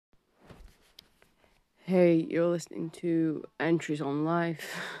Hey, you're listening to Entries on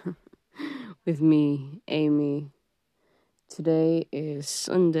Life with me, Amy. Today is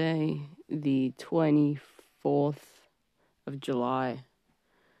Sunday, the 24th of July,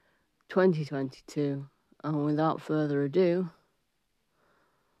 2022. And without further ado,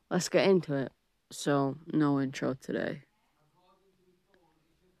 let's get into it. So, no intro today.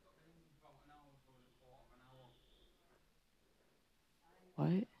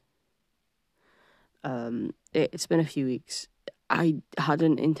 What? It's been a few weeks. I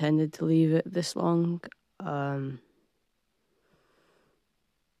hadn't intended to leave it this long. Yeah,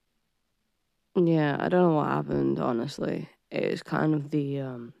 I don't know what happened, honestly. It was kind of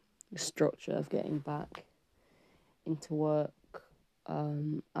the structure of getting back into work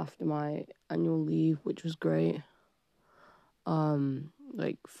after my annual leave, which was great.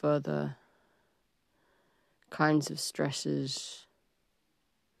 Like further kinds of stresses,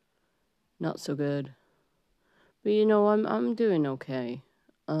 not so good. But I'm doing okay.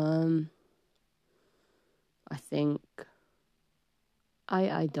 I think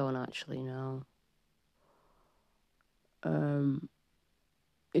I don't actually know.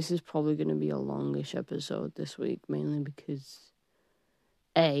 This is probably going to be a longish episode this week, mainly because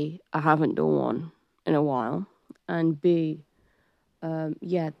A, I haven't done one in a while, and B,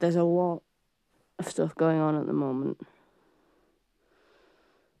 there's a lot of stuff going on at the moment.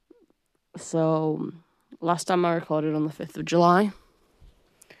 So, last time I recorded on the 5th of July,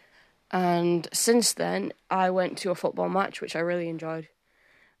 and since then, I went to a football match, which I really enjoyed.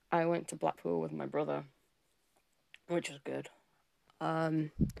 I went to Blackpool with my brother, which was good.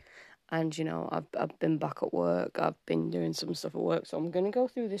 And, I've been back at work, I've been doing some stuff at work, so I'm going to go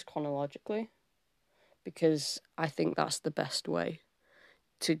through this chronologically, because I think that's the best way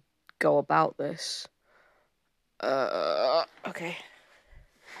to go about this. Okay.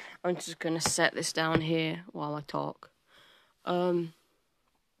 I'm just going to set this down here while I talk. I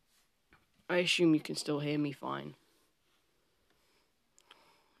assume you can still hear me fine.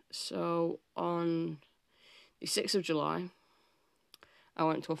 So, on the 6th of July, I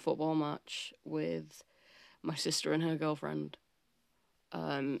went to a football match with my sister and her girlfriend.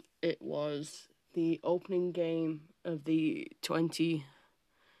 It was the opening game of the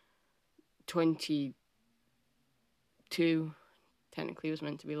 2022, technically it was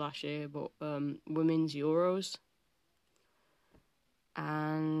meant to be last year, but Women's Euros.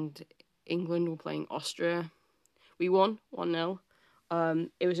 And England were playing Austria. We won 1-0.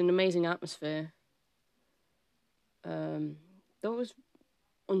 It was an amazing atmosphere. That was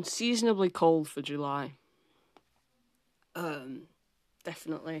unseasonably cold for July.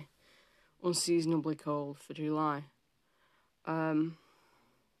 Definitely unseasonably cold for July.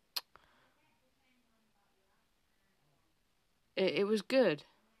 It was good.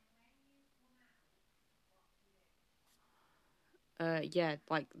 The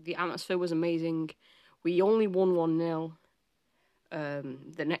atmosphere was amazing. We only won 1-0.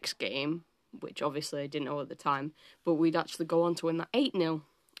 The next game, which obviously I didn't know at the time, but we'd actually go on to win that 8-0.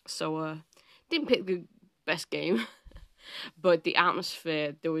 So, didn't pick the best game, but the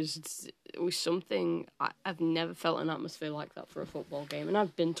atmosphere, there was something, I've never felt an atmosphere like that for a football game, and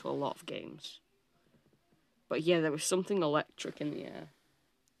I've been to a lot of games. But yeah, there was something electric in the air.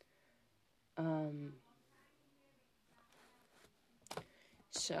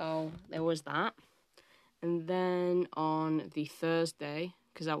 So, there was that. And then on the Thursday,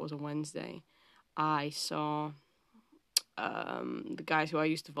 because that was a Wednesday, I saw the guys who I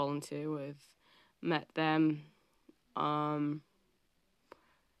used to volunteer with, met them, had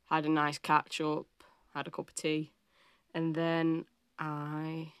a nice catch up, had a cup of tea, and then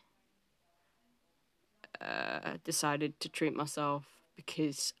I decided to treat myself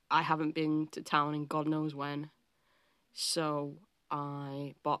because I haven't been to town in God knows when. So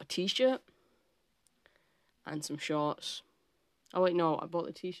I bought a t-shirt and some shorts. Oh wait, no, I bought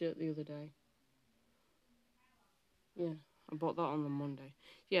the t-shirt the other day. Yeah, I bought that on the Monday.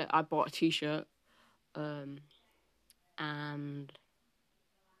 Yeah, I bought a t-shirt, and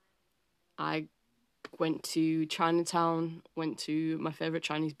I went to Chinatown, went to my favourite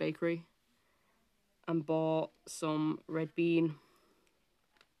Chinese bakery, and bought some red bean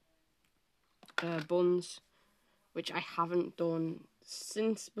buns, which I haven't done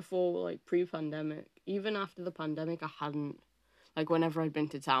since before, like, pre-pandemic. Even after the pandemic, I hadn't, like, whenever I'd been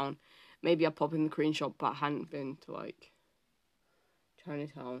to town, maybe I'd pop in the Korean shop, but I hadn't been to, like,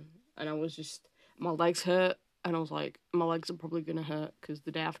 Chinatown. And I was just, my legs hurt, and I was like, my legs are probably going to hurt, because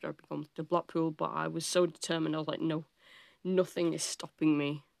the day after I come to Blackpool, but I was so determined, I was like, no, nothing is stopping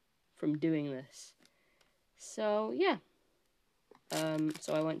me from doing this. So, yeah.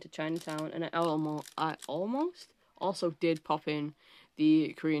 So I went to Chinatown, and I almost also did pop in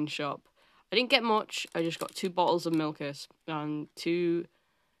the Korean shop. I didn't get much. I just got 2 bottles of Milkis and 2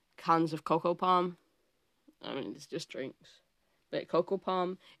 cans of Cocoa Palm. I mean, it's just drinks. But Cocoa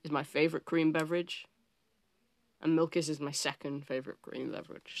Palm is my favourite Korean beverage. And Milkis is my second favourite Korean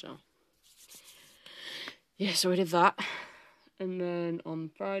beverage, so... Yeah, so I did that. And then on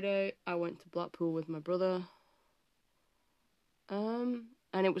Friday, I went to Blackpool with my brother. And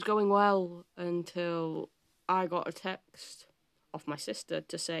it was going well until I got a text off my sister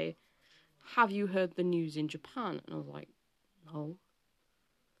to say, "Have you heard the news in Japan?" And I was like, "No."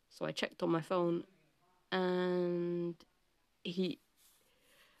 So I checked on my phone, and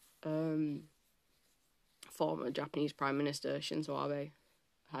former Japanese Prime Minister Shinzo Abe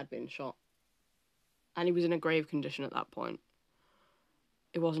had been shot. And he was in a grave condition at that point.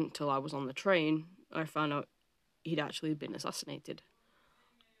 It wasn't until I was on the train I found out he'd actually been assassinated.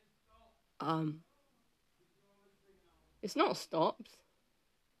 It's not stopped.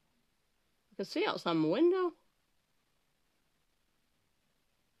 I can see outside my window.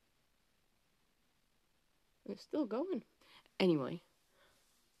 It's still going. Anyway.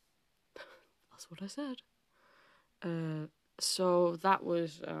 That's what I said. So that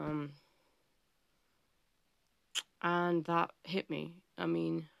was, and that hit me. I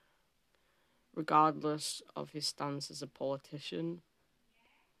mean, regardless of his stance as a politician,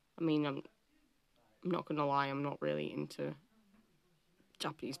 I mean, I'm not gonna lie, I'm not really into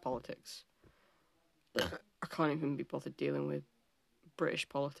Japanese politics. I can't even be bothered dealing with British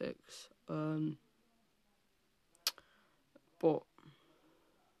politics. But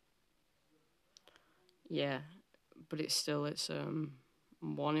yeah, but it's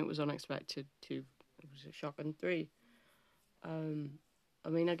 1, it was unexpected. 2, it was a shock, and 3, I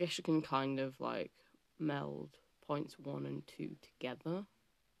mean, I guess you can kind of like meld points 1 and 2 together.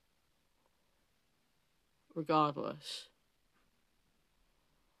 Regardless,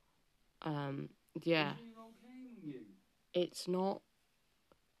 yeah, it's not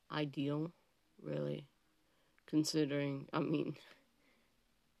ideal, really, considering. I mean,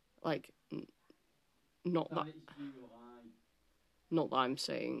 like, not that I'm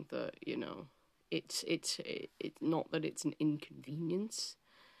saying that, you know, it's not that it's an inconvenience,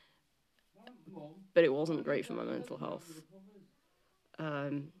 but it wasn't great for my mental health.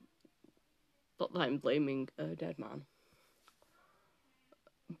 Not that I'm blaming a dead man,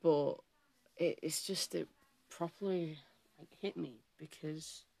 but it's just, it properly like hit me,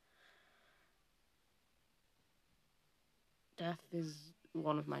 because death is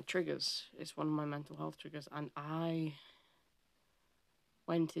one of my triggers. It's one of my mental health triggers, and I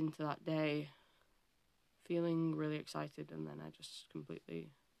went into that day feeling really excited, and then I just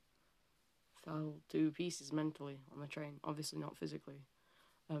completely fell to pieces mentally on the train. Obviously not physically,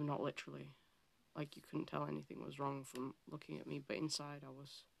 not literally. Like, you couldn't tell anything was wrong from looking at me, but inside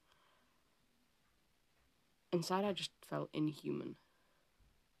I just felt inhuman.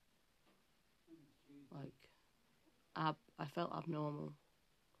 Like, I felt abnormal,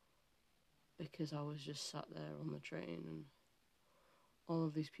 because I was just sat there on the train, and all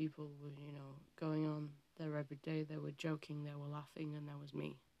of these people were, you know, going on their everyday. They were joking, they were laughing, and there was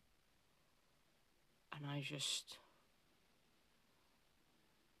me. And I just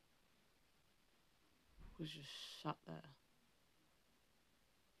was just sat there,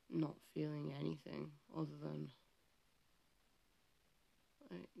 not feeling anything other than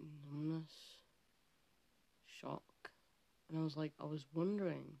like numbness, shock. And I was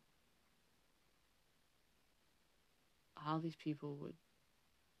wondering how these people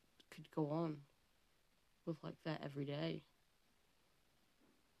could go on with like their everyday,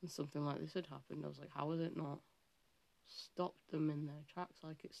 and something like this had happened. I was like, how has it not stopped them in their tracks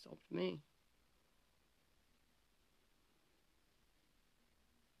like it stopped me?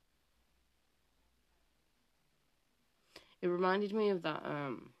 It reminded me of that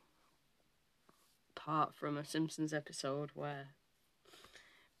part from a Simpsons episode where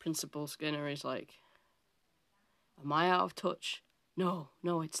Principal Skinner is like, "Am I out of touch?" No,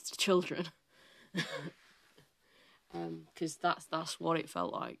 it's the children. Because that's what it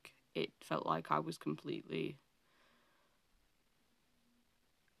felt like. It felt like I was completely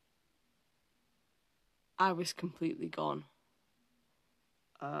gone.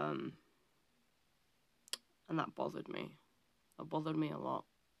 And that bothered me. That bothered me a lot.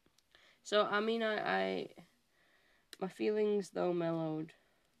 So, I mean, I my feelings, though mellowed,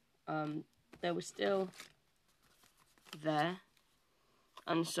 they were still there.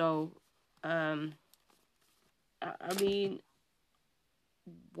 And so, I mean,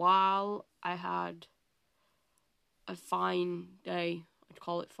 while I had a fine day. I'd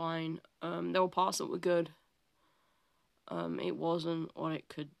call it fine. There were parts that were good. It wasn't what it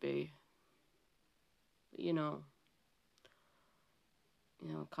could be. But,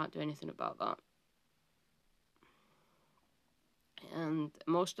 can't do anything about that. And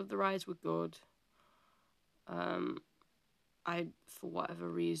most of the rides were good. I, for whatever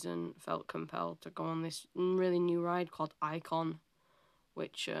reason, felt compelled to go on this really new ride called Icon,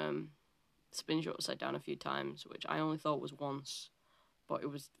 which spins you upside down a few times, which I only thought was once, but it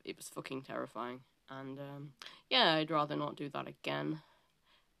was fucking terrifying. And I'd rather not do that again.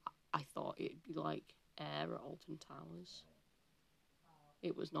 I thought it'd be like Air at Alton Towers.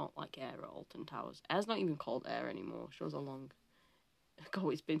 It was not like Air at Alton Towers. Air's not even called Air anymore. Shows how long ago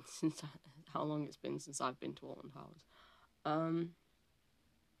it's been since I've been to Alton Towers.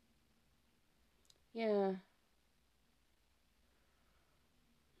 Yeah.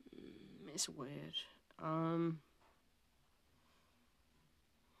 It's weird.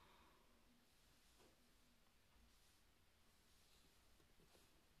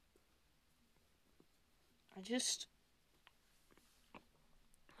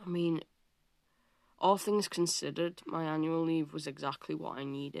 All things considered, my annual leave was exactly what I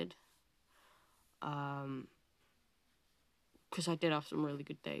needed. Because I did have some really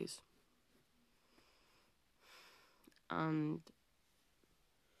good days. And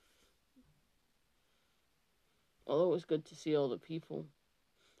although it was good to see all the people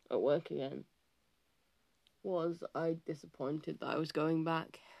at work again, was I disappointed that I was going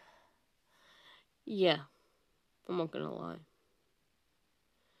back? Yeah, I'm not gonna lie.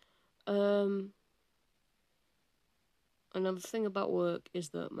 Another thing about work is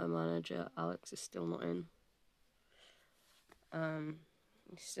that my manager, Alex, is still not in.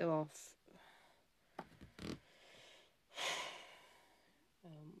 He's still off.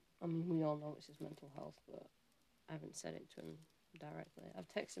 We all know it's his mental health, but I haven't said it to him directly. I've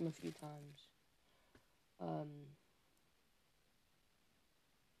texted him a few times.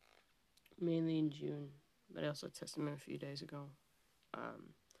 Mainly in June, but I also texted him a few days ago,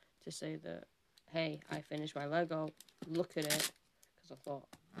 to say that, hey, I finished my Lego, look at it, because I thought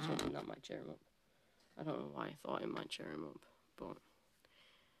something that might cheer him up. I don't know why I thought it might cheer him up, but...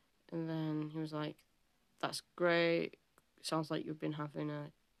 And then he was like, that's great, sounds like you've been having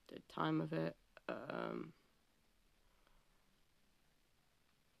a time of it.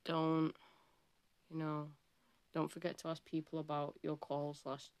 Don't forget to ask people about your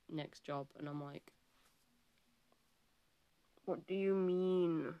call/next job. And I'm like, what do you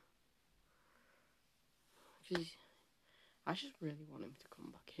mean? Because I just really want him to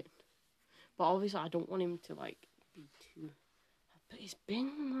come back in. But obviously I don't want him to, be too... But it's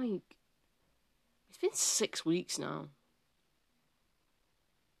been 6 weeks now.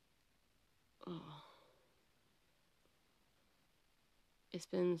 Oh. It's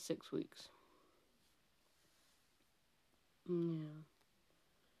been 6 weeks. Yeah.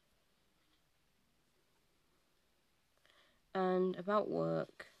 And about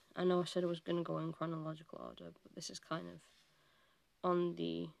work, I know I said I was going to go in chronological order, but this is kind of on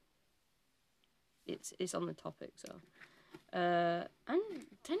the... It's on the topic, so... and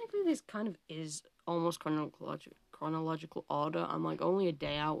technically this kind of is almost chronological order. I'm only a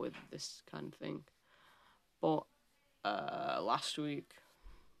day out with this kind of thing. But last week,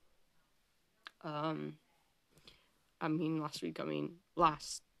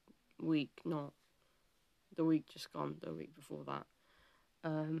 last week, not the week just gone, the week before that.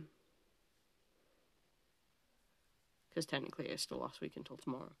 Because technically it's still last week until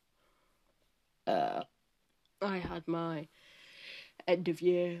tomorrow. I had my end of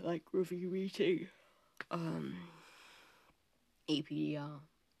year review meeting, EPDR,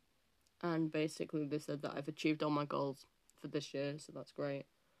 and basically they said that I've achieved all my goals for this year, so that's great.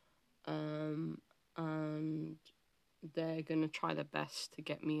 And they're gonna try their best to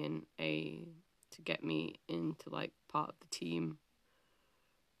get me into part of the team,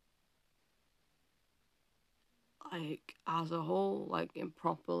 as a whole, in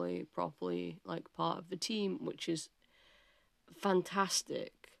properly part of the team, which is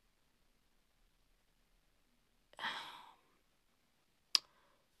fantastic.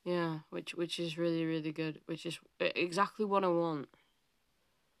 Yeah, which is really, really good, which is exactly what I want.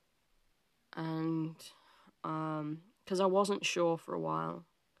 And because I wasn't sure for a while,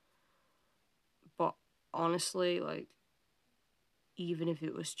 but honestly, even if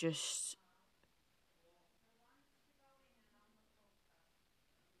it was just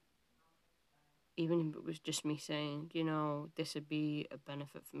me saying, this would be a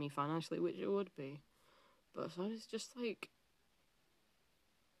benefit for me financially, which it would be, but so it's just the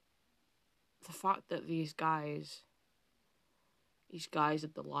fact that these guys these guys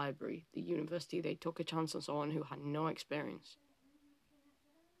at the library, the university, they took a chance on someone who had no experience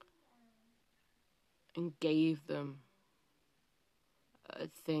and gave them a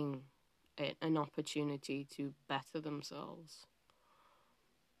thing, an opportunity to better themselves.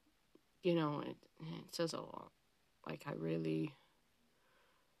 You know, it says a lot. Like, I really,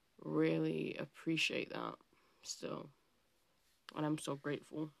 really appreciate that still. And I'm so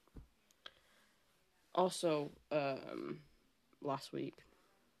grateful. Also, last week,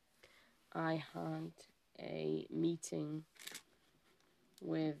 I had a meeting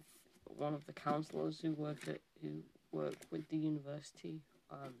with one of the counsellors who work with the university,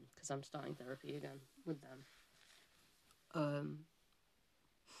 because I'm starting therapy again with them.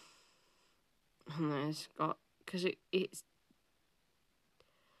 And it's got,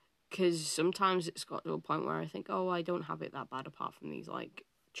 because sometimes it's got to a point where I think, oh, I don't have it that bad apart from these, like,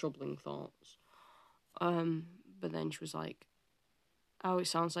 troubling thoughts. But then she was like, oh, it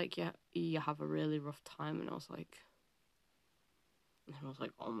sounds like you have a really rough time. And I was like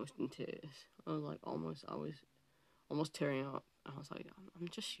almost in tears. I was almost tearing up. I was like, I'm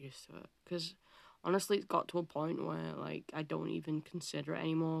just used to it. Because honestly, it's got to a point where, like, I don't even consider it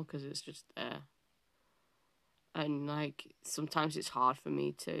anymore because it's just there. And, like, sometimes it's hard for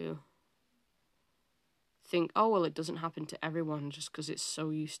me to think, oh, well, it doesn't happen to everyone just because it's so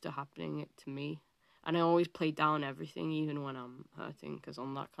used to happening it to me. And I always play down everything, even when I'm hurting, because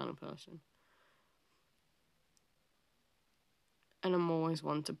I'm that kind of person. And I'm always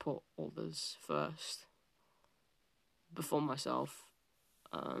one to put others first, before myself.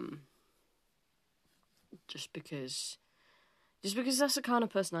 Just because that's the kind of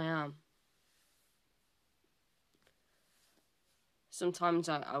person I am. Sometimes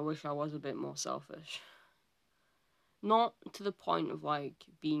I wish I was a bit more selfish. Not to the point of, like,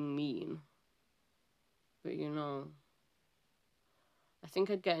 being mean. But, you know, I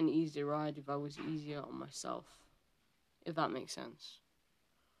think I'd get an easier ride if I was easier on myself. If that makes sense.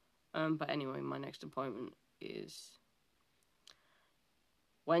 But anyway, my next appointment is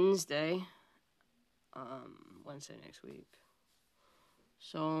Wednesday. Wednesday next week.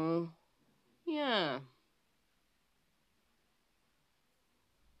 So, yeah.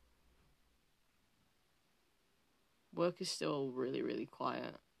 Work is still really, really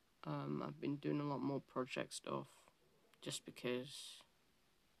quiet. I've been doing a lot more project stuff just because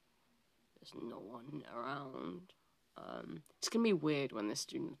there's no one around. It's going to be weird when the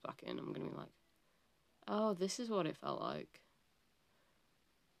student's back in. I'm going to be like, oh, this is what it felt like.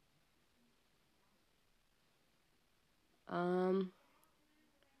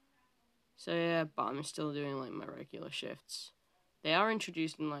 So yeah, but I'm still doing, like, my regular shifts. They are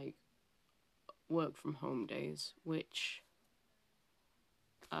introducing, like, work from home days, which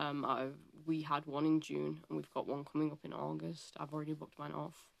we had one in June and we've got one coming up in August. I've already booked mine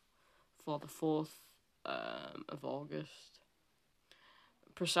off for the 4th of August,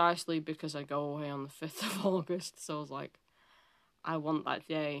 precisely because I go away on the 5th of August. So I was like, I want that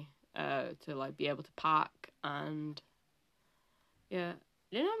day to, like, be able to pack. And yeah,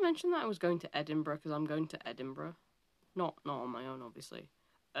 didn't I mention that I was going to Edinburgh? Because I'm going to Edinburgh, not on my own, obviously.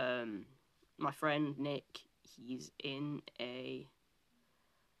 My friend Nick, he's in a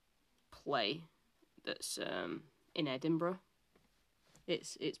play that's in Edinburgh.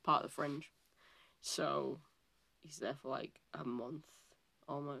 It's part of the Fringe, so he's there for, like, a month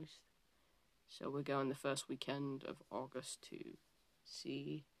almost. So we're going the first weekend of August to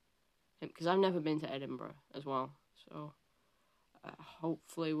see him, because I've never been to Edinburgh as well. So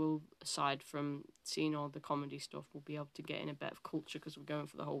hopefully we'll, aside from seeing all the comedy stuff, we'll be able to get in a bit of culture because we're going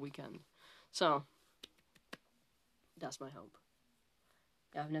for the whole weekend. So that's my hope.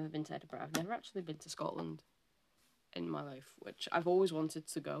 Yeah, I've never been to Edinburgh. I've never actually been to Scotland in my life, which I've always wanted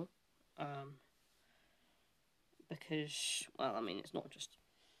to go. Because, well, I mean, it's not just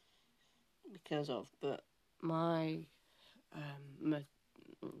because of, but my, my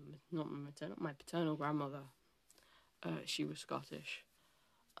paternal grandmother, she was Scottish,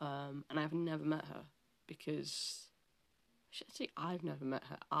 and I've never met her because, actually, I've never met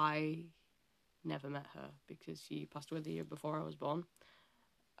her. I never met her because she passed away the year before I was born.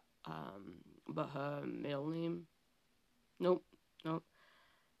 But her middle name, nope.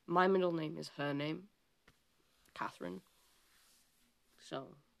 My middle name is her name, Catherine.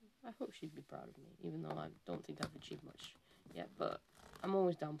 So I hope she'd be proud of me, even though I don't think I've achieved much yet. But I'm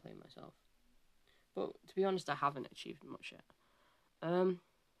always downplaying myself. But to be honest, I haven't achieved much yet. At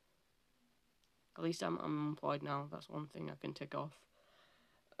least I'm employed now. That's one thing I can tick off.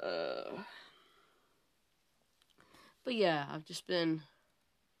 But yeah, I've just been.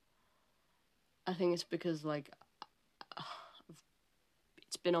 I think it's because, like,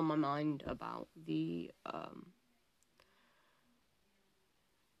 just been on my mind about the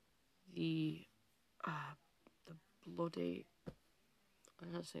bloody,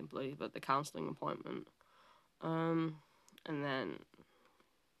 I'm not saying bloody, but the counselling appointment. And then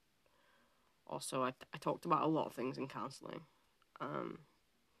also I talked about a lot of things in counselling.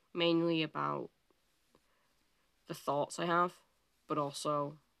 Mainly about the thoughts I have, but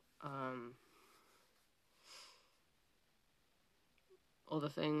also other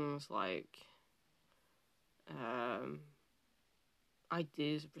things like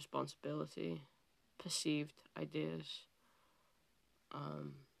ideas of responsibility, perceived ideas.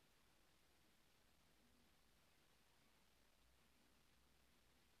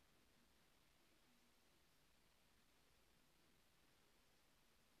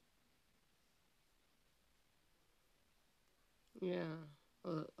 Yeah,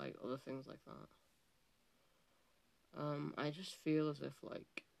 other things like that. I just feel as if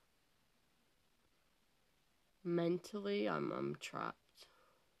like mentally I'm trapped.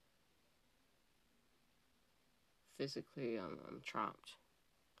 Physically I'm trapped.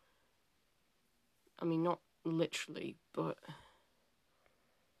 I mean, not literally, but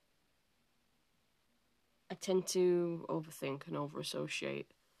I tend to overthink and overassociate.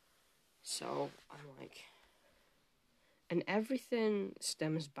 So I'm like, and everything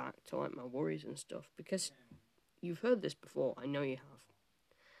stems back to like my worries and stuff, because you've heard this before, I know you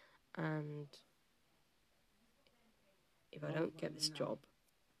have. And if I don't get this job,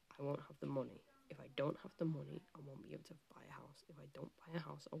 I won't have the money. If I don't have the money, I won't be able to buy a house. If I don't buy a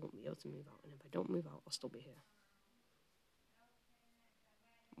house, I won't be able to move out. And if I don't move out, I'll still be here.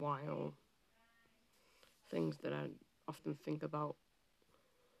 While things that I often think about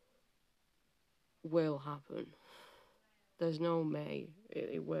will happen. There's no may.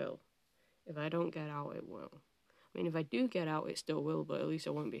 It will. If I don't get out, it will. I mean, if I do get out, it still will, but at least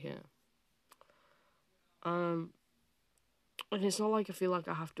I won't be here. And it's not like I feel like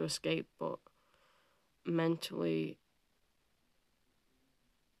I have to escape, but mentally,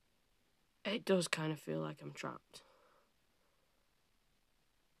 it does kind of feel like I'm trapped.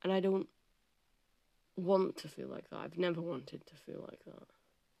 And I don't want to feel like that. I've never wanted to feel like that.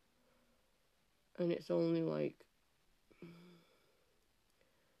 And it's only like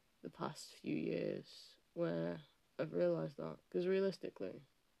the past few years where I've realised that. Because realistically,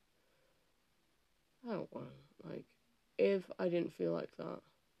 I don't want to. Like, if I didn't feel like that,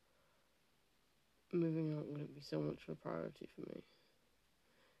 moving out wouldn't be so much of a priority for me.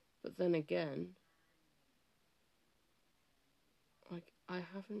 But then again, like, I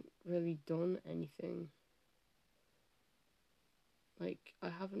haven't really done anything. Like, I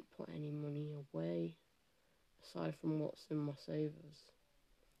haven't put any money away aside from what's in my savers.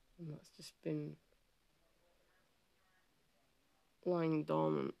 And that's just been lying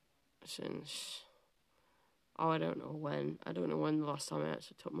dormant since, I don't know when. I don't know when the last time I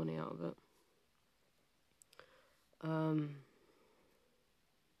actually took money out of it.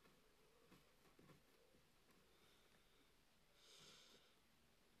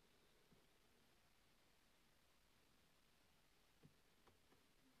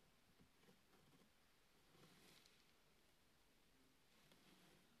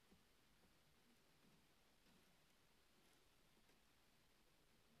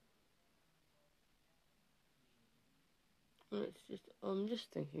 It's just, I'm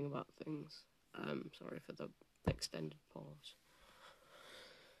just thinking about things. Sorry for the extended pause.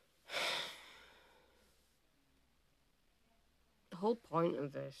 The whole point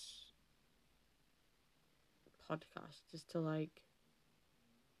of this podcast is to, like,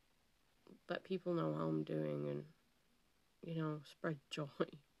 let people know how I'm doing and, you know, spread joy.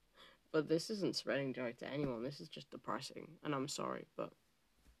 But this isn't spreading joy to anyone. This is just depressing, and I'm sorry, but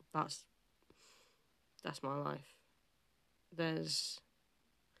that's my life. There's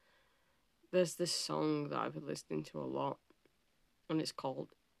this song that I've been listening to a lot, and it's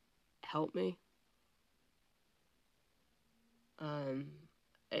called Help Me. It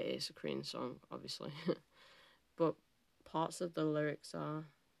is a Korean song, obviously, but parts of the lyrics are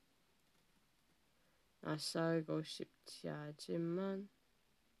나 살고 싶지 않지만,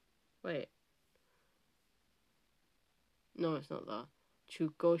 wait, no, it's not that.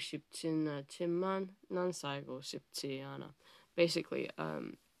 죽고 싶진 않지만 난 살고 싶지 않아. Basically,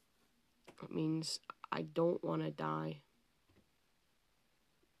 it means I don't want to die,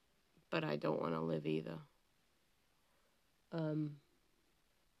 but I don't want to live either. And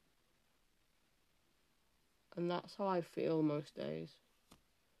that's how I feel most days.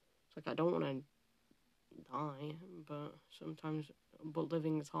 It's like I don't want to die, but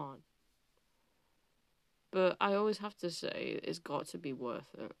living is hard. But I always have to say it's got to be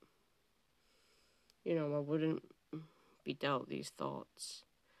worth it. You know, I wouldn't be dealt these thoughts.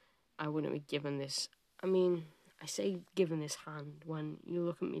 I wouldn't be given this. I mean, I say given this hand when you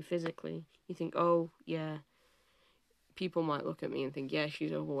look at me physically. You think, oh, yeah. People might look at me and think, yeah,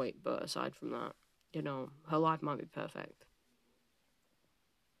 she's overweight. But aside from that, you know, her life might be perfect.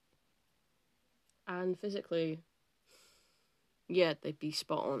 And physically, yeah, they'd be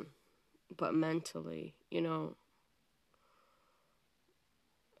spot on. But mentally, you know,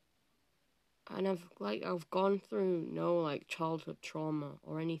 and I've gone through no like childhood trauma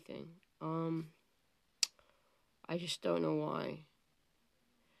or anything. I just don't know why.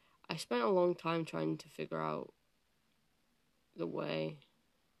 I spent a long time trying to figure out why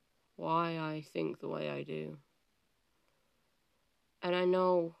I think the way I do. And I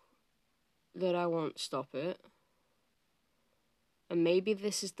know that I won't stop it. And maybe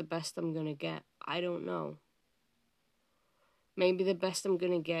this is the best I'm gonna get. I don't know. Maybe the best I'm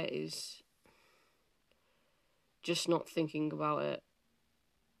gonna get is just not thinking about it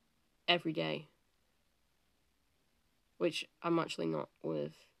every day. Which I'm actually not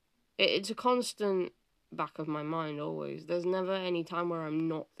with. It's a constant back of my mind always. There's never any time where I'm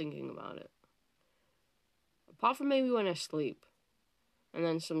not thinking about it. Apart from maybe when I sleep. And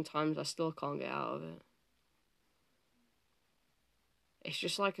then sometimes I still can't get out of it. It's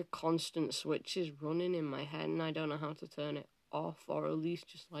just like a constant switch is running in my head and I don't know how to turn it off or at least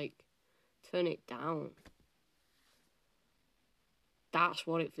just like turn it down. That's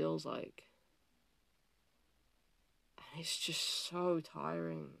what it feels like. And it's just so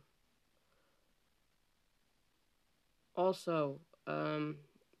tiring. Also,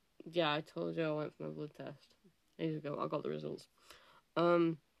 yeah, I told you I went for my blood test ages ago. I got the results.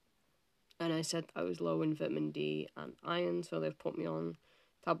 And I said I was low in vitamin D and iron, so they've put me on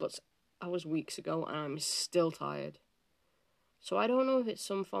tablets. I was weeks ago and I'm still tired. So I don't know if it's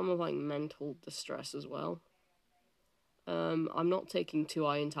some form of like mental distress as well. I'm not taking 2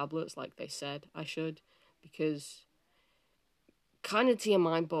 iron tablets like they said I should because kind of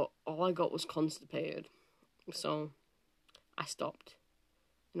TMI, but all I got was constipated. So I stopped.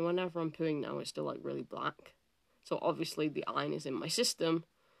 And whenever I'm pooing now, it's still like really black. So obviously the iron is in my system,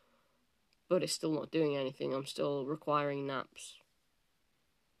 but it's still not doing anything. I'm still requiring naps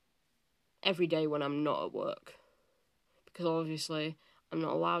every day when I'm not at work. Because obviously I'm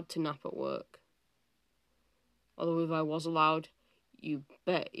not allowed to nap at work. Although if I was allowed, you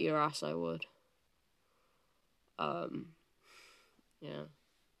bet your ass I would. Yeah.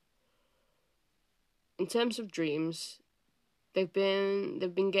 In terms of dreams, they've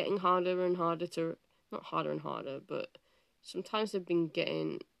been getting harder and harder to, not harder and harder, but sometimes they've been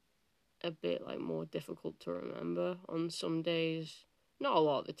getting a bit like more difficult to remember on some days. Not a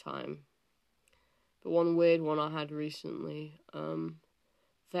lot of the time. But one weird one I had recently,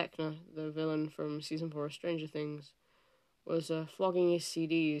 Vecna, the villain from season 4 of Stranger Things, was flogging his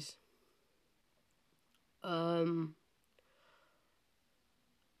CDs.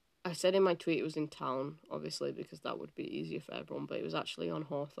 I said in my tweet it was in town, obviously, because that would be easier for everyone, but it was actually on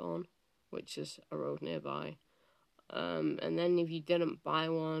Hawthorne, which is a road nearby. And then if you didn't buy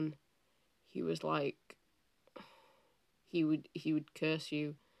one, he was like, he would curse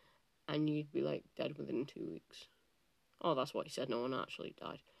you, and you'd be like dead within 2 weeks. Oh, that's what he said. No one actually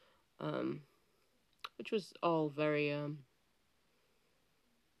died. Which was all very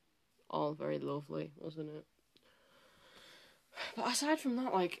lovely, wasn't it? But aside from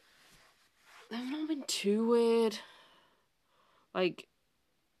that, like, they've not been too weird. Like,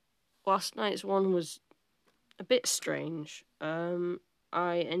 last night's one was a bit strange.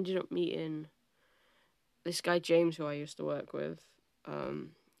 I ended up meeting this guy James, who I used to work with.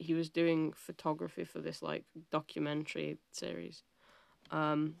 He was doing photography for this like documentary series.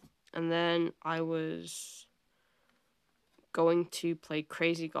 And then I was going to play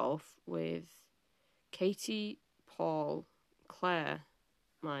crazy golf with Katie, Paul, Claire,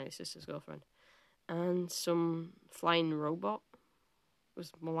 my sister's girlfriend, and some flying robot. It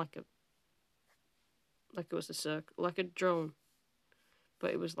was more like it was like a drone,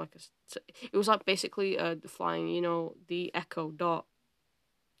 but it was like basically flying. You know, the Echo Dot.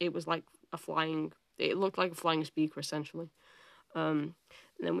 It was like a flying. It looked like a flying speaker essentially. And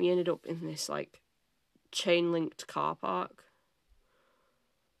then we ended up in this like chain linked car park.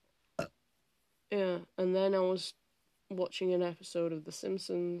 Yeah, and then I was watching an episode of The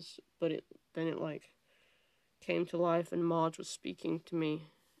Simpsons, but it like came to life, and Marge was speaking to me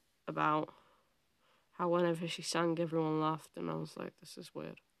about how whenever she sang, everyone laughed, and I was like, this is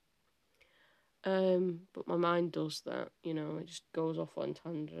weird. But my mind does that, you know, it just goes off on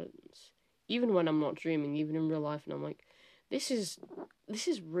tangents, even when I'm not dreaming, even in real life, and I'm like, this is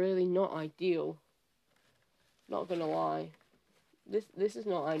really not ideal. Not gonna lie, this is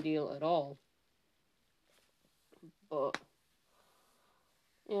not ideal at all. But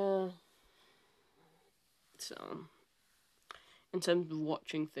yeah, so in terms of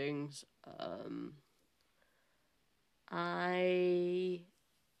watching things, I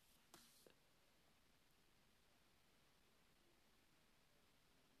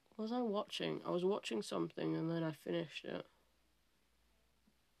was watching something and then I finished it.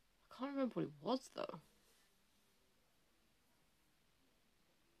 I can't remember what it was though.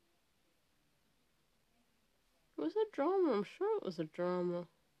 It was a drama, I'm sure it was a drama.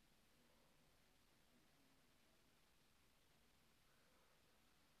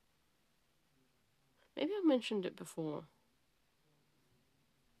 Maybe I've mentioned it before.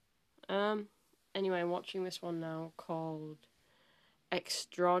 Anyway, I'm watching this one now called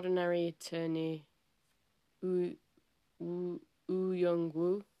Extraordinary Attorney Woo Young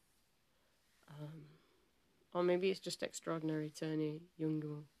Woo. Or maybe it's just Extraordinary Attorney Young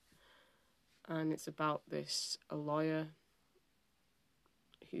Woo. And it's about a lawyer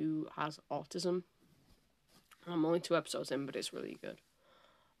who has autism. I'm only 2 episodes in, but it's really good.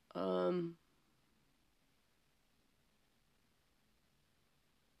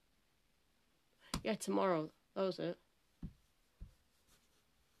 Yeah, tomorrow. That was it.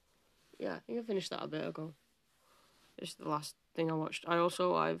 Yeah, I think I finished that a bit ago. It's the last thing I watched.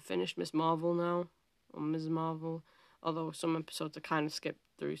 I've finished Miss Marvel now, or Ms. Marvel. Although some episodes I kind of skipped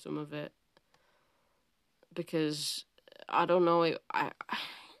through some of it because I don't know. It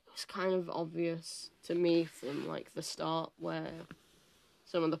was kind of obvious to me from like the start where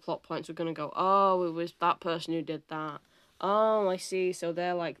some of the plot points were gonna go. Oh, it was that person who did that. Oh, I see. So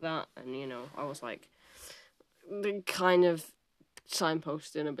they're like that, and I was like, kind of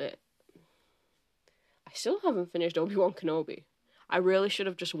signposting a bit. I still haven't finished Obi-Wan Kenobi. I really should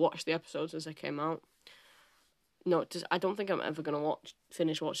have just watched the episodes as they came out. No, I don't think I'm ever gonna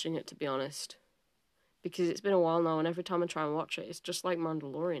finish watching it, to be honest, because it's been a while now, and every time I try and watch it, it's just like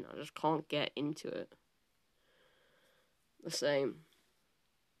Mandalorian. I just can't get into it. The same.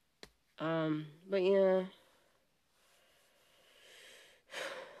 But yeah.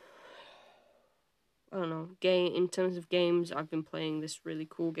 I don't know. In terms of games, I've been playing this really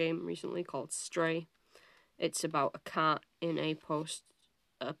cool game recently called Stray. It's about a cat in a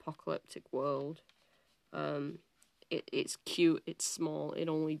post-apocalyptic world. It's cute. It's small. It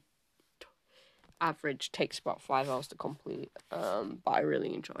only average takes about 5 hours to complete. But I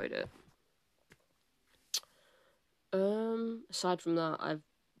really enjoyed it. Aside from that, I've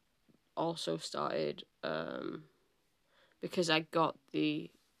also started because I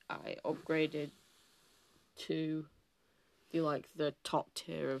upgraded to the top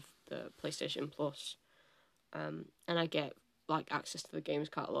tier of the PlayStation Plus, and I get access to the games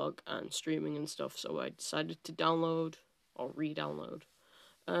catalog and streaming and stuff. So I decided to download or re-download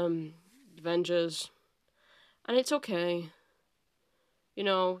Avengers, and it's okay.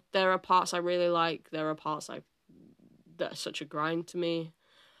 There are parts I really like. There are parts that are such a grind to me,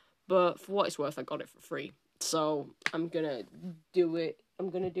 but for what it's worth, I got it for free. So I'm gonna do it. I'm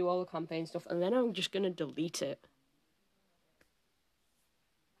gonna do all the campaign stuff, and then I'm just gonna delete it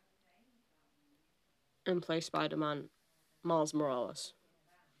and play Spider-Man Miles Morales.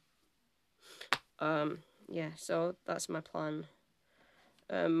 Yeah, so that's my plan.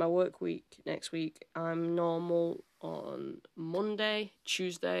 My work week next week, I'm normal on Monday.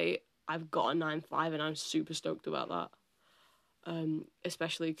 Tuesday, I've got a 9-5, and I'm super stoked about that.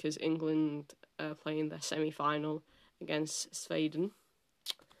 Especially because England are playing their semi-final against Sweden.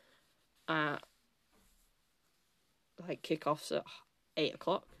 Kickoffs at 8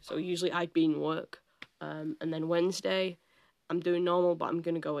 o'clock. So usually I'd be in work. And then Wednesday, I'm doing normal, but I'm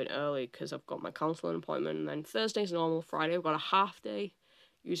going to go in early because I've got my counselling appointment. And then Thursday's normal. Friday, I've got a half day,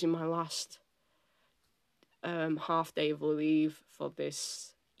 using my last half day of leave for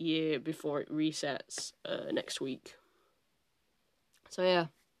this year before it resets next week. So yeah.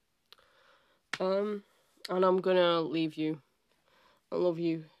 And I'm going to leave you. I love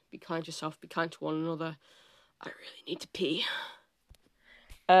you. Be kind to yourself. Be kind to one another. I really need to pee.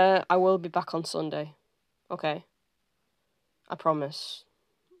 I will be back on Sunday. Okay. I promise.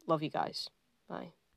 Love you guys. Bye.